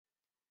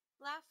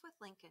Laugh with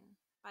Lincoln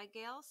by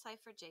Gail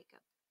Cipher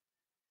Jacob.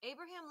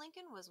 Abraham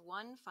Lincoln was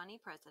one funny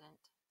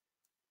president.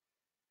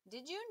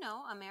 Did you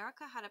know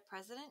America had a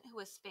president who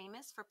was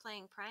famous for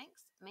playing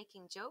pranks,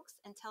 making jokes,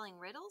 and telling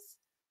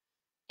riddles?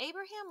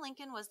 Abraham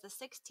Lincoln was the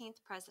 16th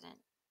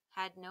president,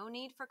 had no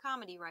need for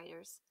comedy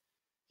writers.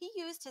 He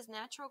used his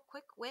natural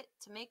quick wit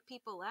to make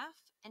people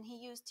laugh, and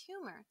he used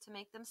humor to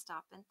make them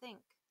stop and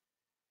think.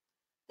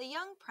 The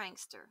young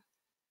prankster.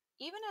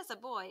 Even as a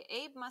boy,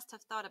 Abe must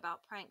have thought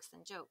about pranks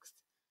and jokes.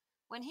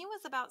 When he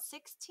was about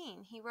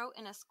 16, he wrote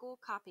in a school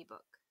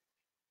copybook,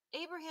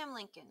 Abraham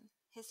Lincoln,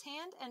 his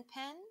hand and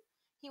pen,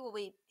 he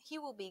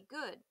will be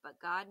good,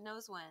 but God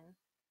knows when.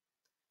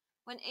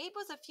 When Abe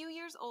was a few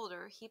years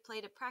older, he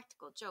played a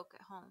practical joke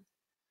at home.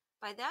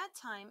 By that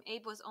time,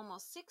 Abe was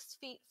almost 6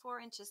 feet 4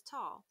 inches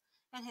tall,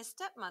 and his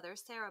stepmother,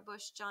 Sarah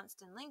Bush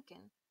Johnston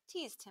Lincoln,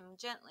 teased him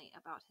gently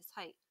about his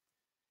height.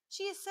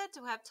 She is said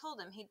to have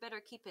told him he'd better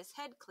keep his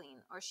head clean,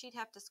 or she'd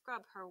have to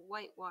scrub her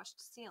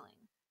whitewashed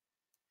ceiling.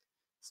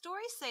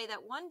 Stories say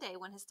that one day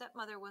when his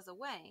stepmother was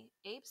away,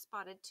 Abe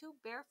spotted 2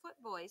 barefoot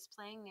boys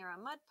playing near a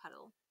mud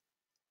puddle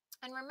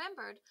and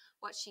remembered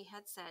what she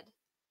had said.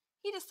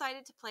 He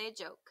decided to play a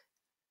joke.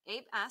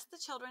 Abe asked the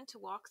children to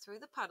walk through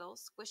the puddle,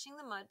 squishing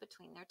the mud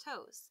between their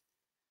toes.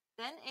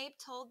 Then Abe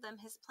told them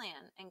his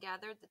plan and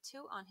gathered the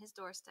 2 on his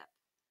doorstep.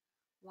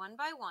 One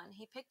by one,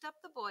 he picked up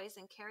the boys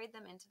and carried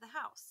them into the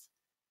house.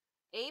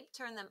 Abe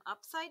turned them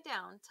upside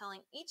down,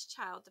 telling each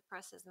child to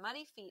press his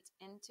muddy feet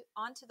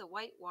onto the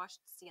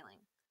whitewashed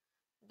ceiling.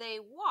 They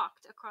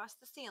walked across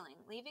the ceiling,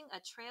 leaving a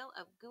trail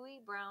of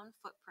gooey brown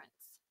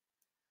footprints.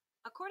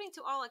 According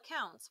to all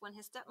accounts, when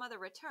his stepmother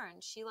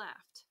returned, she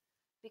laughed.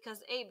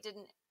 Because Abe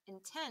didn't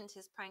intend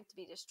his prank to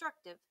be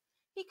destructive,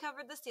 he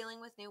covered the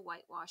ceiling with new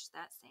whitewash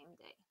that same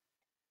day.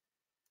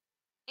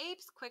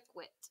 Abe's quick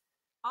wit.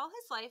 All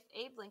his life,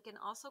 Abe Lincoln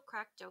also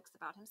cracked jokes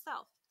about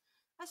himself,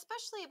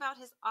 especially about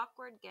his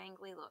awkward,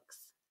 gangly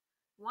looks.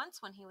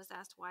 Once, when he was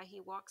asked why he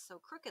walked so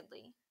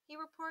crookedly, he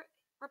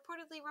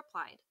reportedly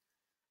replied,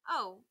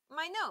 "Oh,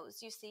 my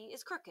nose, you see,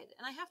 is crooked,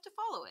 and I have to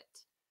follow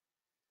it."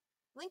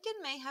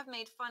 Lincoln may have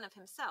made fun of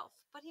himself,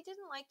 but he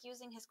didn't like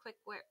using his quick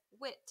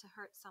wit to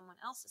hurt someone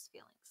else's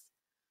feelings.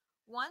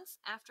 Once,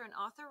 after an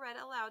author read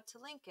aloud to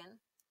Lincoln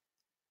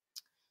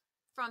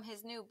from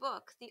his new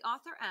book, the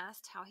author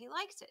asked how he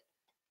liked it.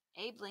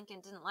 Abe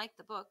Lincoln didn't like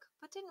the book,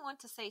 but didn't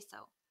want to say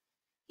so.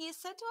 He is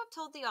said to have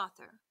told the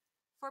author,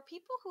 "For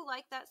people who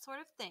like that sort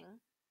of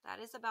thing, that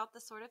is about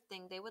the sort of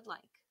thing they would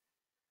like."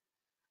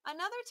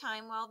 Another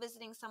time, while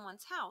visiting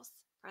someone's house,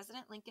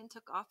 President Lincoln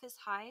took off his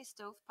high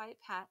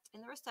stovepipe hat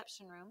in the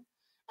reception room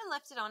and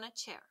left it on a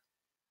chair.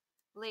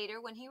 Later,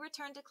 when he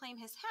returned to claim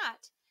his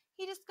hat,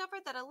 he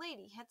discovered that a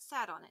lady had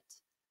sat on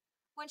it.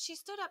 When she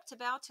stood up to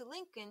bow to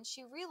Lincoln,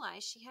 she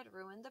realized she had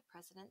ruined the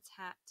president's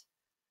hat.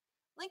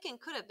 Lincoln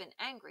could have been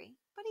angry,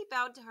 but he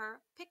bowed to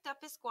her, picked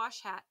up his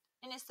squash hat,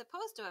 and is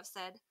supposed to have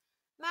said,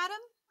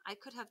 "Madam, I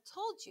could have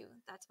told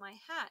you that my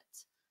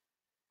hat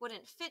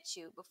wouldn't fit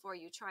you before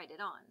you tried it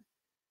on."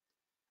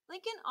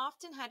 Lincoln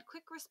often had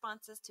quick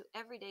responses to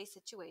everyday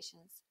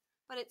situations,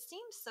 but it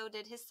seems so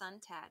did his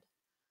son Tad.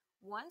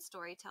 One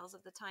story tells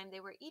of the time they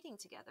were eating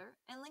together,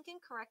 and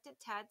Lincoln corrected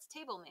Tad's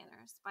table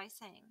manners by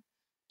saying,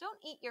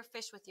 "Don't eat your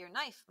fish with your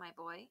knife, my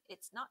boy.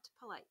 It's not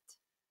polite."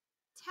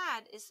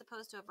 Tad is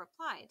supposed to have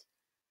replied,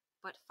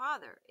 "But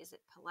father, is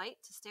it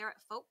polite to stare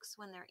at folks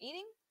when they're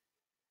eating?"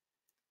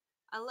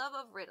 A love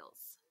of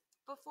riddles.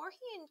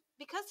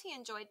 Because he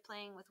enjoyed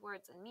playing with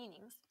words and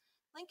meanings,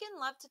 Lincoln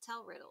loved to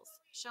tell riddles,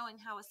 showing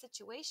how a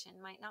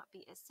situation might not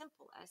be as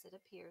simple as it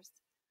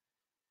appears.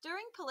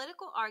 During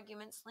political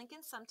arguments,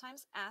 Lincoln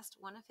sometimes asked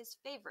one of his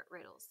favorite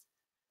riddles,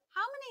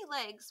 "How many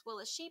legs will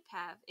a sheep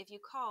have if you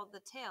call the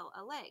tail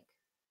a leg?"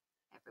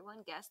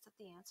 Everyone guessed that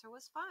the answer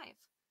was 5.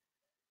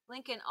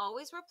 Lincoln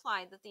always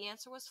replied that the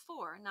answer was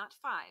 4, not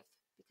 5,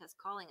 because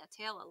calling a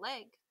tail a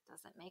leg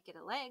doesn't make it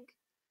a leg.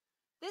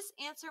 This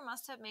answer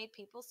must have made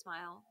people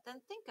smile,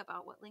 then think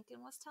about what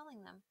Lincoln was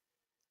telling them.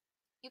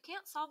 You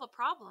can't solve a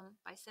problem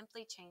by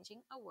simply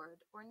changing a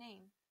word or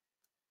name.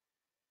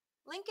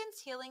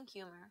 Lincoln's healing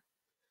humor.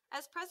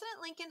 As President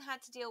Lincoln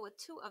had to deal with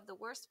 2 of the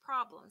worst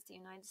problems the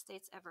United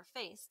States ever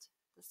faced,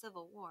 the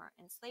Civil War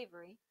and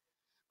slavery,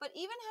 but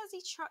even as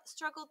he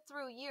struggled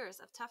through years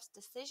of tough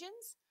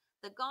decisions,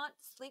 the gaunt,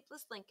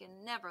 sleepless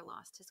Lincoln never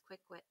lost his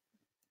quick wit.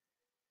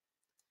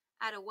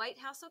 At a White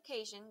House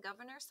occasion,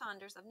 Governor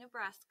Saunders of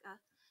Nebraska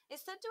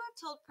is said to have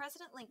told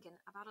President Lincoln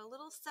about a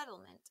little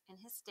settlement in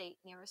his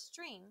state near a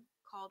stream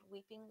called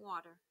Weeping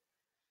Water.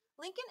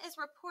 Lincoln is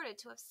reported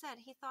to have said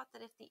he thought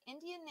that if the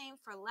Indian name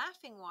for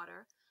laughing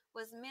water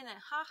was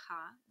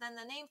Minnehaha, then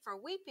the name for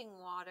weeping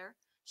water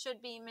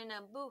should be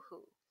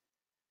Minnebuhu.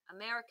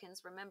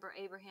 Americans remember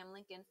Abraham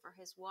Lincoln for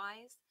his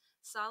wise,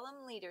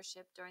 solemn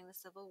leadership during the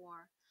Civil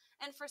War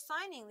and for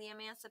signing the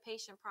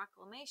Emancipation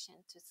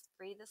Proclamation to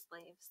free the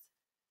slaves.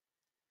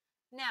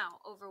 Now,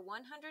 over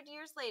 100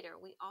 years later,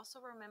 we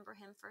also remember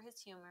him for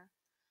his humor.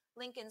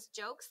 Lincoln's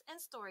jokes and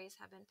stories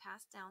have been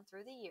passed down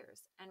through the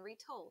years and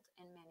retold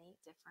in many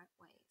different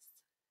ways.